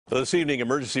This evening,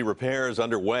 emergency repairs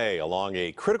underway along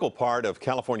a critical part of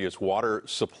California's water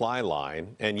supply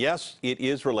line. And yes, it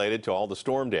is related to all the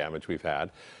storm damage we've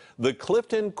had. The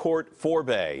Clifton Court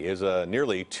Forebay is a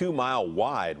nearly 2-mile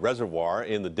wide reservoir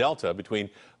in the Delta between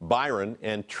Byron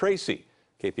and Tracy.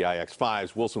 KPIX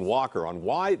 5's Wilson Walker on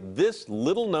why this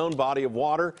little-known body of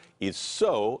water is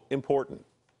so important.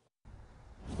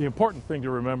 The important thing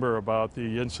to remember about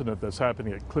the incident that's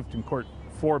happening at Clifton Court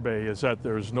Forebay is that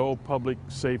there's no public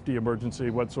safety emergency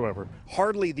whatsoever.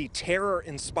 Hardly the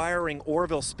terror-inspiring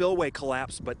Oroville spillway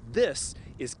collapse, but this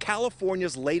is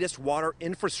California's latest water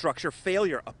infrastructure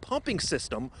failure, a pumping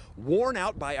system worn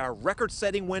out by our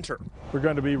record-setting winter. We're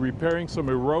going to be repairing some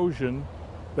erosion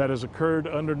that has occurred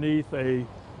underneath a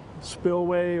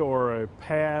spillway or a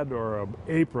pad or an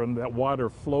apron that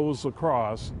water flows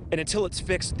across. And until it's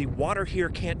fixed, the water here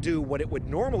can't do what it would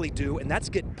normally do, and that's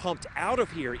get pumped out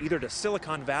of here either to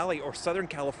Silicon Valley or Southern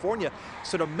California.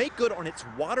 So to make good on its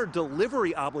water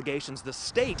delivery obligations, the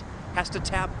state has to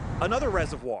tap another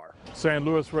reservoir. San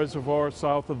Luis Reservoir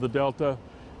south of the Delta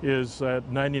is at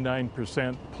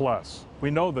 99% plus.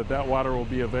 We know that that water will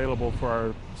be available for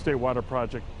our state water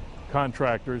project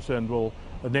contractors and will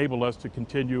enable us to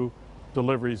continue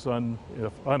deliveries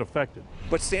unaffected.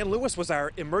 But San Luis was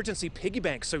our emergency piggy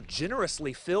bank, so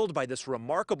generously filled by this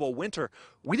remarkable winter.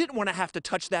 We didn't want to have to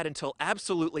touch that until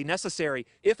absolutely necessary,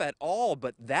 if at all,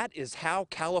 but that is how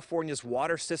California's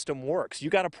water system works.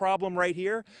 You got a problem right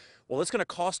here? Well, it's going to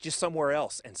cost you somewhere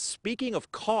else. And speaking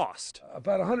of cost,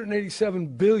 about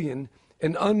 $187 billion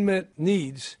in unmet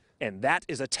needs. And that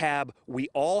is a tab we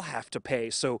all have to pay.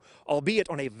 So, albeit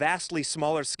on a vastly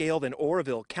smaller scale than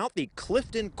Oroville, count the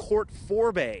Clifton Court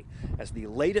Forebay as the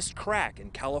latest crack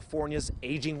in California's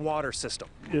aging water system.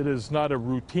 It is not a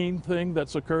routine thing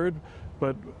that's occurred,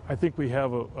 but I think we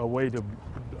have a way to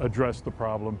address the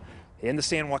problem. In the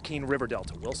San Joaquin River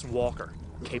Delta, Wilson Walker,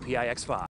 KPIX 5.